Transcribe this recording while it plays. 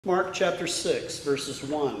Mark chapter 6, verses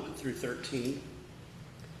 1 through 13.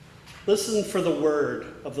 Listen for the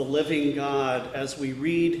word of the living God as we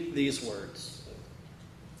read these words.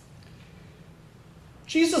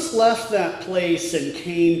 Jesus left that place and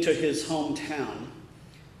came to his hometown,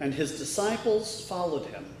 and his disciples followed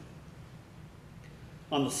him.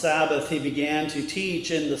 On the Sabbath, he began to teach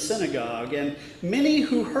in the synagogue, and many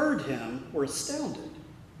who heard him were astounded.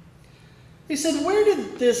 They said, "Where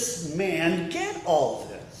did this man get all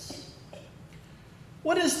this?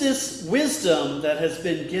 What is this wisdom that has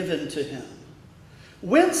been given to him?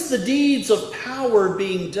 Whence the deeds of power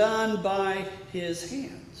being done by his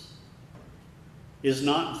hands? Is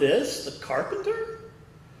not this the carpenter,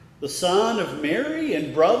 the son of Mary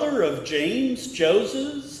and brother of James,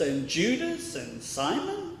 Joseph, and Judas, and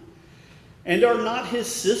Simon? And are not his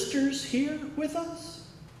sisters here with us?"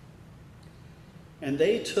 And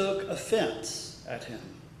they took offense at him.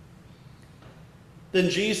 Then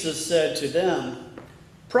Jesus said to them,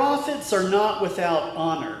 "Prophets are not without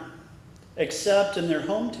honor, except in their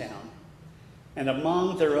hometown, and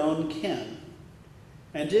among their own kin,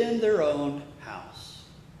 and in their own house."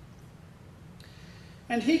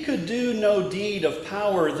 And he could do no deed of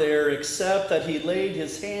power there, except that he laid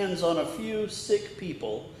his hands on a few sick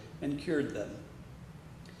people and cured them.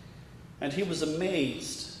 And he was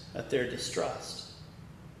amazed at their distrust.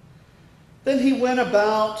 Then he went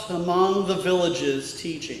about among the villages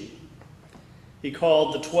teaching. He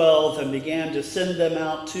called the 12 and began to send them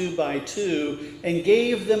out 2 by 2 and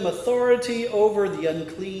gave them authority over the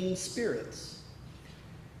unclean spirits.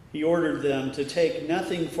 He ordered them to take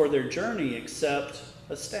nothing for their journey except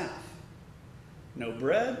a staff. No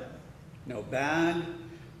bread, no bag,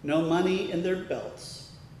 no money in their belts,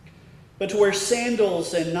 but to wear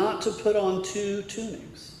sandals and not to put on 2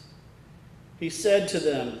 tunics. He said to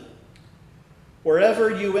them, "Wherever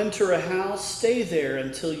you enter a house, stay there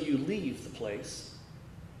until you leave the place.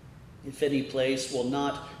 If any place will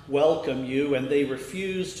not welcome you and they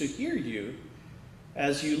refuse to hear you,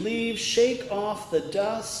 as you leave, shake off the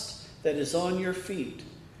dust that is on your feet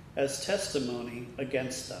as testimony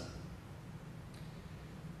against them."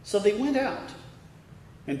 So they went out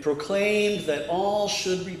and proclaimed that all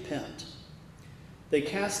should repent. They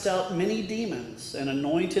cast out many demons and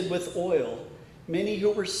anointed with oil many who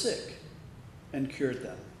were sick, and cured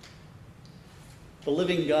them. The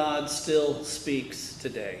living God still speaks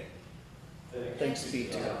today. Thanks be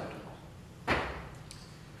to God.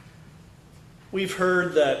 We've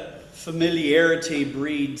heard that familiarity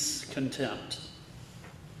breeds contempt.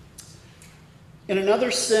 In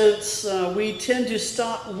another sense, we tend to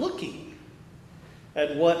stop looking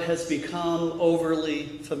at what has become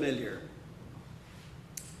overly familiar.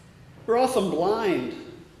 We're often blind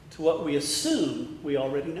to what we assume we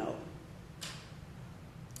already know.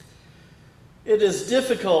 It is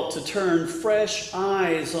difficult to turn fresh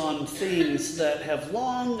eyes on things that have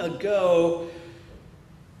long ago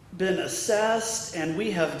been assessed and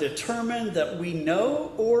we have determined that we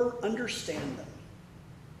know or understand them.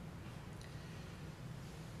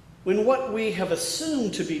 When what we have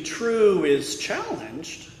assumed to be true is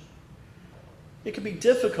challenged, it can be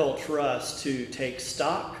difficult for us to take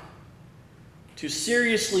stock, to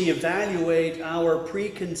seriously evaluate our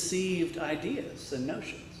preconceived ideas and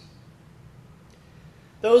notions.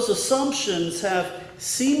 Those assumptions have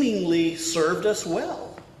seemingly served us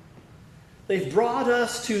well. They've brought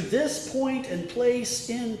us to this point and place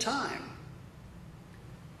in time.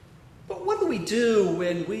 But what do we do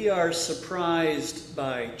when we are surprised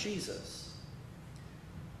by Jesus,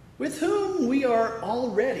 with whom we are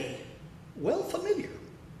already well familiar?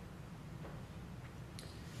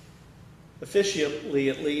 Officially,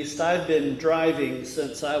 at least, I've been driving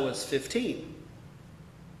since I was 15.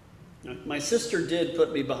 My sister did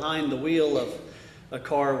put me behind the wheel of a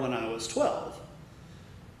car when I was 12.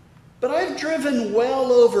 But I've driven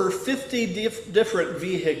well over 50 different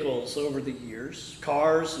vehicles over the years,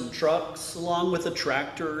 cars and trucks, along with a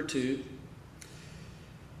tractor or 2.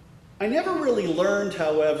 I never really learned,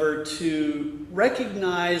 however, to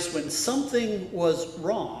recognize when something was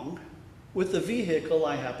wrong with the vehicle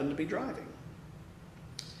I happened to be driving.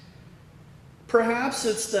 Perhaps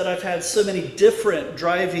it's that I've had so many different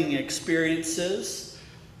driving experiences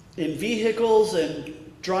in vehicles and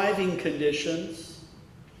driving conditions,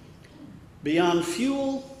 beyond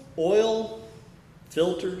fuel, oil,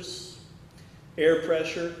 filters, air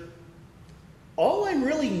pressure. All I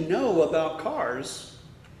really know about cars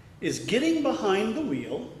is getting behind the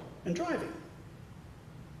wheel and driving.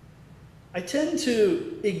 I tend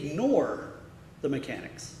to ignore the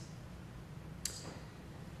mechanics.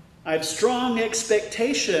 I have strong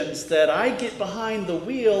expectations that I get behind the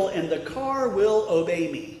wheel and the car will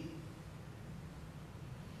obey me.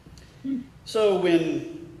 So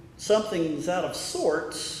when something's out of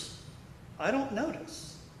sorts, I don't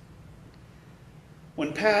notice.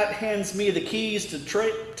 When Pat hands me the keys to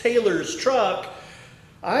Taylor's truck,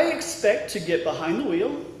 I expect to get behind the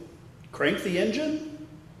wheel, crank the engine,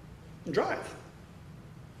 and drive.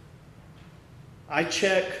 I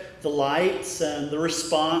check the lights and the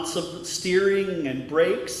response of the steering and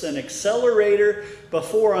brakes and accelerator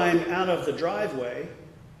before I'm out of the driveway.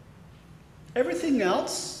 Everything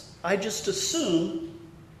else, I just assume,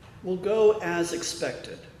 will go as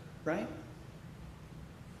expected, right?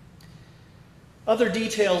 Other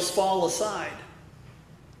details fall aside.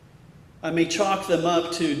 I may chalk them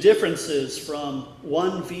up to differences from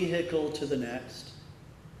one vehicle to the next.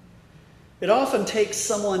 It often takes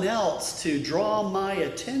someone else to draw my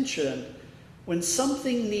attention when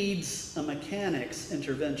something needs a mechanic's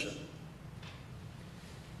intervention.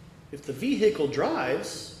 If the vehicle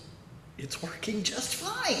drives, it's working just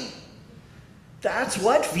fine. That's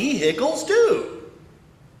what vehicles do,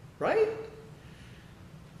 right?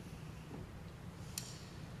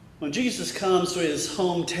 When Jesus comes to his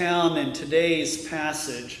hometown in today's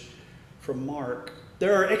passage from Mark,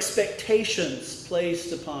 there are expectations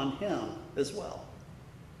placed upon him as well.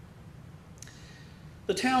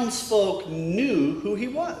 The townsfolk knew who he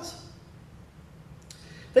was.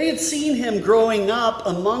 They had seen him growing up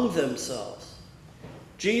among themselves.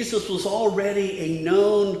 Jesus was already a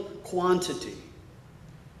known quantity.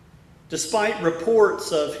 Despite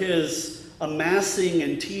reports of his amassing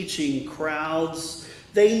and teaching crowds,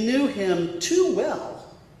 they knew him too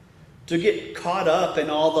well to get caught up in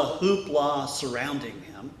all the hoopla surrounding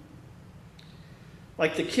him.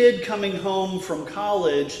 Like the kid coming home from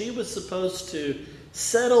college, he was supposed to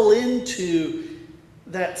settle into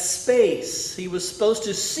that space. He was supposed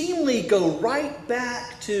to seemingly go right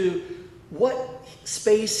back to what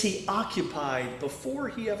space he occupied before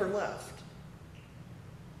he ever left.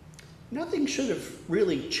 Nothing should have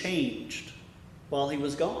really changed while he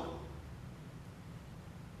was gone.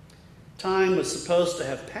 Time was supposed to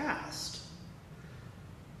have passed.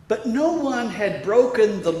 But no one had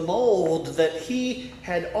broken the mold that he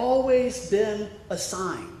had always been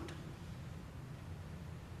assigned.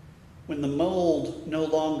 When the mold no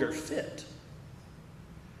longer fit,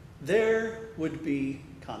 there would be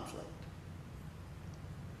conflict.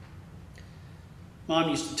 Mom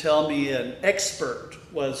used to tell me an expert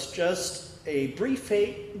was just a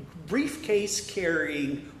briefcase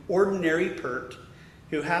carrying ordinary pert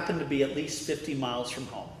who happened to be at least 50 miles from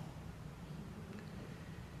home.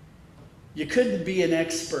 You couldn't be an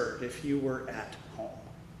expert if you were at home.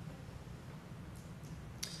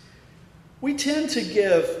 We tend to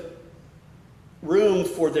give room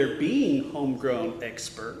for there being homegrown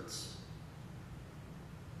experts,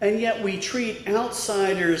 and yet we treat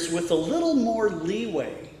outsiders with a little more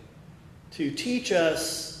leeway to teach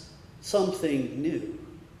us something new.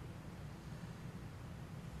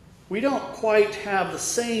 We don't quite have the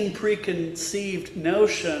same preconceived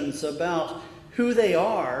notions about who they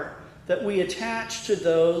are that we attach to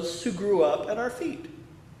those who grew up at our feet.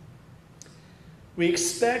 We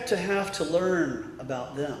expect to have to learn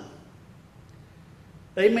about them.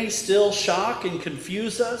 They may still shock and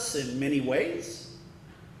confuse us in many ways,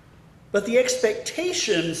 but the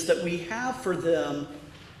expectations that we have for them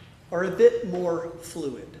are a bit more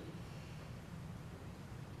fluid.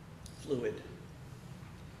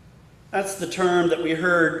 That's the term that we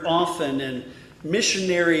heard often in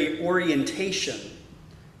missionary orientation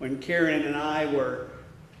when Karen and I were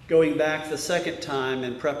going back the second time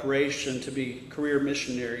in preparation to be career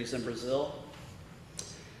missionaries in Brazil.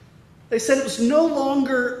 They said it was no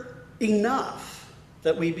longer enough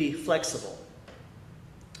that we be flexible.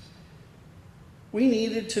 We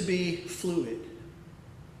needed to be fluid.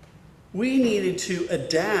 We needed to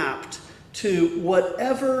adapt to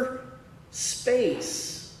whatever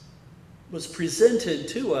space was presented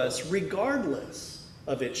to us, regardless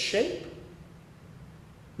of its shape,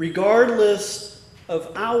 regardless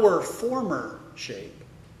of our former shape.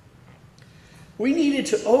 We needed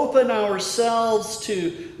to open ourselves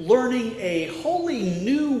to learning a wholly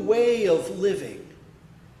new way of living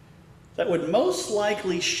that would most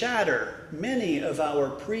likely shatter many of our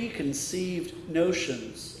preconceived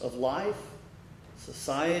notions of life,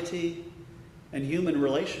 society, and human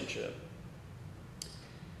relationship.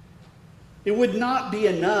 It would not be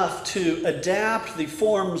enough to adapt the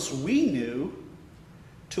forms we knew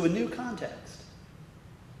to a new context.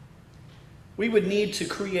 We would need to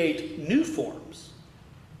create new forms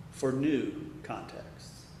for new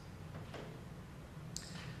contexts.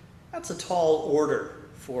 That's a tall order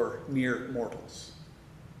for mere mortals.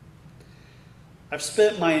 I've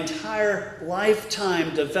spent my entire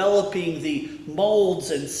lifetime developing the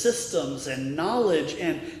molds and systems and knowledge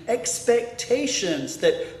and expectations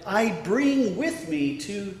that I bring with me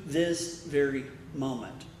to this very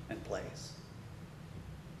moment and place.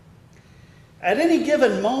 At any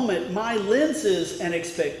given moment, my lenses and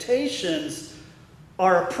expectations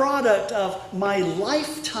are a product of my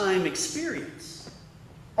lifetime experience,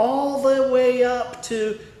 all the way up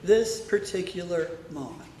to this particular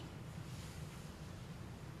moment.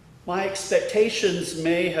 My expectations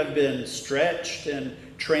may have been stretched and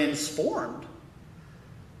transformed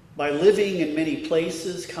by living in many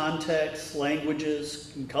places, contexts,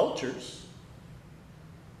 languages, and cultures.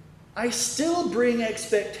 I still bring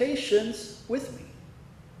expectations with me,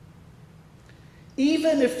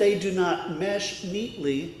 even if they do not mesh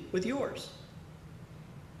neatly with yours.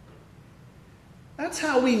 That's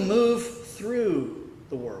how we move through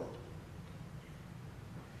the world.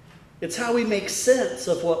 It's how we make sense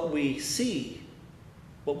of what we see,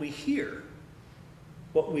 what we hear,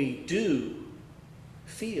 what we do,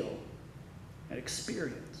 feel, and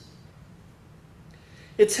experience.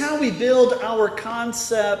 It's how we build our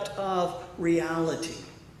concept of reality.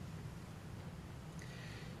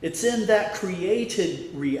 It's in that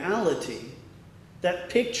created reality, that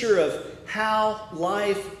picture of how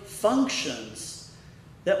life functions,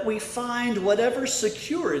 that we find whatever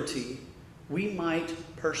security we might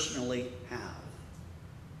personally have.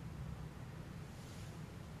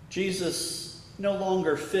 Jesus no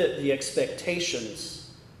longer fit the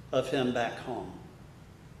expectations of him back home.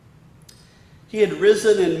 He had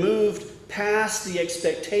risen and moved past the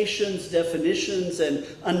expectations, definitions, and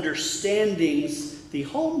understandings the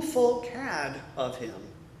home folk had of him.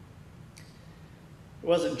 It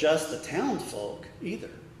wasn't just the townsfolk either.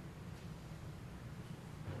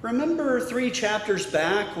 Remember 3 chapters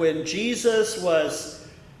back when Jesus was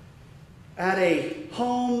at a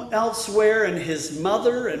home elsewhere and his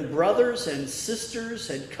mother and brothers and sisters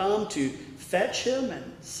had come to fetch him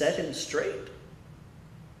and set him straight?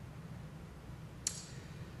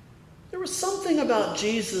 There was something about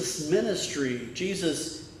Jesus' ministry,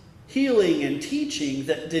 Jesus' healing and teaching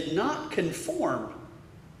that did not conform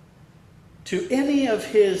to any of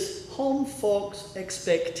his home folks'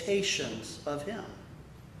 expectations of him.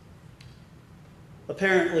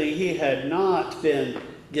 Apparently, he had not been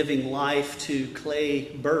giving life to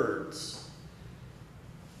clay birds.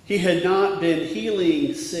 He had not been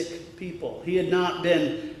healing sick people. He had not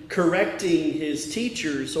been correcting his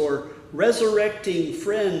teachers or resurrecting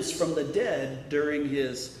friends from the dead during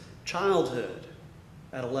his childhood,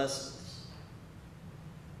 adolescence.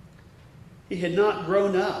 He had not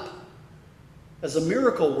grown up as a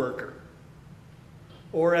miracle worker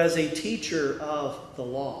or as a teacher of the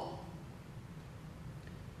law.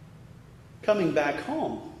 Coming back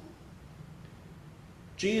home,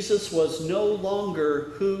 Jesus was no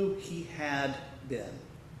longer who he had been.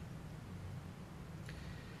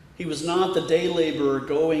 He was not the day laborer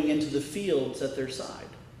going into the fields at their side,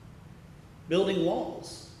 building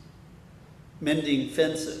walls, mending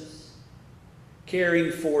fences,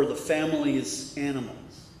 caring for the family's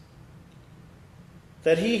animals.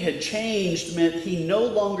 That he had changed meant he no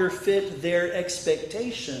longer fit their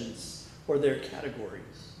expectations or their categories.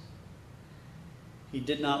 He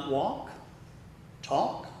did not walk,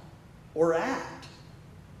 talk, or act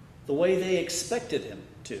the way they expected him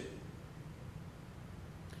to.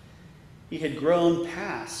 He had grown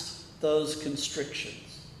past those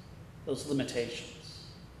constrictions, those limitations.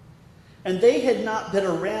 And they had not been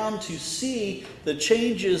around to see the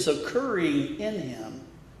changes occurring in him,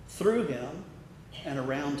 through him, and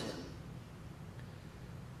around him.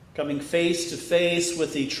 Coming face to face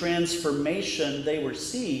with the transformation they were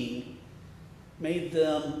seeing made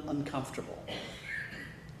them uncomfortable.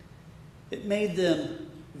 It made them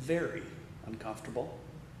very uncomfortable.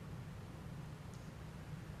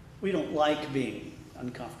 We don't like being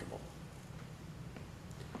uncomfortable.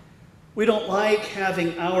 We don't like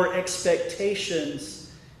having our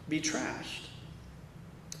expectations be trashed.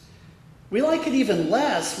 We like it even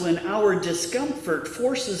less when our discomfort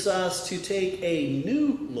forces us to take a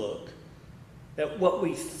new look at what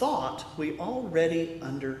we thought we already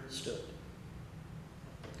understood.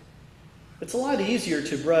 It's a lot easier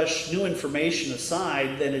to brush new information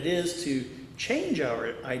aside than it is to change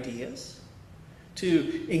our ideas,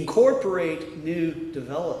 to incorporate new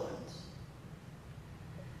developments.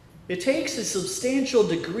 It takes a substantial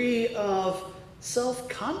degree of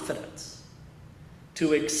self-confidence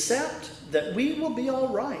to accept that we will be all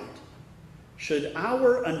right should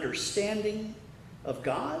our understanding of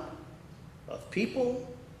God, of people,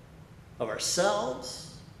 of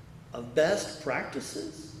ourselves, of best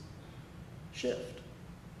practices, shift,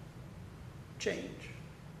 change.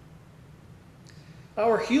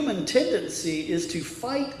 Our human tendency is to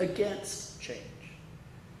fight against change,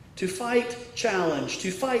 to fight challenge,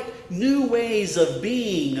 to fight new ways of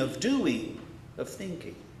being, of doing, of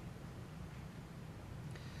thinking.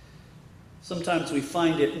 Sometimes we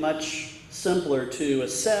find it much simpler to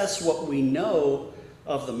assess what we know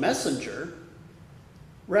of the messenger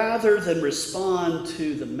rather than respond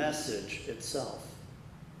to the message itself.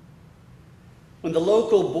 When the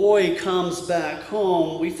local boy comes back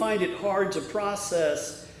home, we find it hard to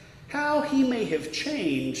process how he may have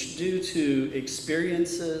changed due to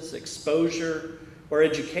experiences, exposure, or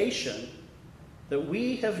education that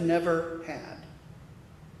we have never had.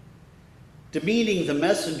 Demeaning the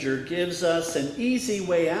messenger gives us an easy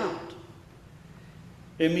way out.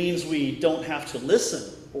 It means we don't have to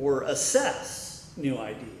listen or assess new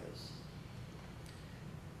ideas.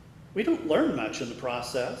 We don't learn much in the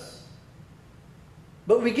process,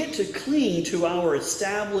 but we get to cling to our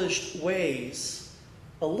established ways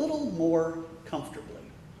a little more comfortably.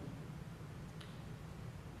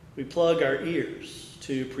 We plug our ears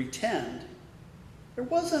to pretend there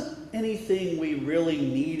wasn't anything we really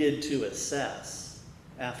needed to assess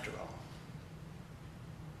after all.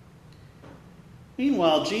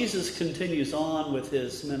 Meanwhile, Jesus continues on with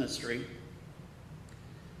his ministry.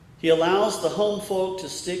 He allows the home folk to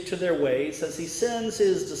stick to their ways as he sends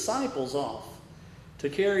his disciples off to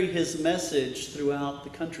carry his message throughout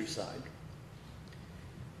the countryside.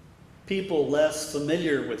 People less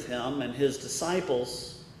familiar with him and his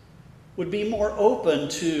disciples would be more open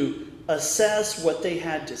to assess what they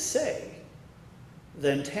had to say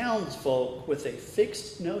than townsfolk with a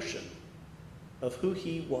fixed notion of who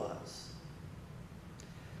he was.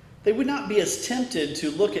 They would not be as tempted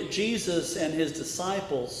to look at Jesus and his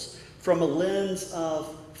disciples from a lens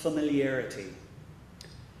of familiarity,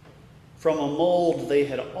 from a mold they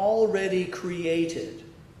had already created,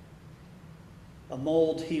 a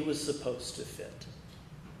mold he was supposed to fit.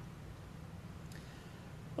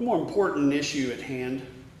 The more important issue at hand,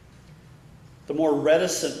 the more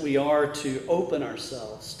reticent we are to open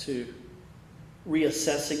ourselves to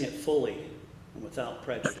reassessing it fully and without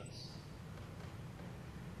prejudice.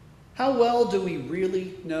 How well do we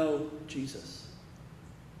really know Jesus?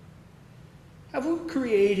 Have we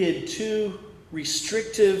created too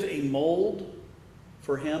restrictive a mold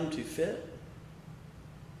for him to fit?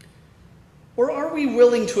 Or are we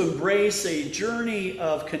willing to embrace a journey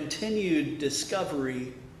of continued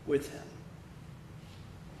discovery with him?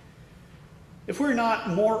 If we're not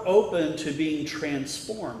more open to being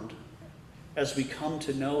transformed as we come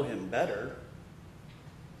to know him better,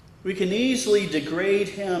 we can easily degrade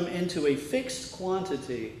him into a fixed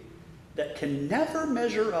quantity that can never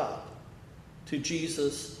measure up to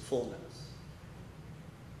Jesus' fullness.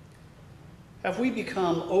 Have we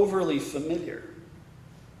become overly familiar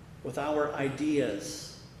with our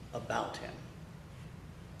ideas about him?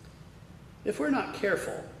 If we're not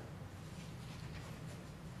careful,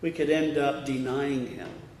 we could end up denying him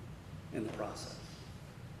in the process.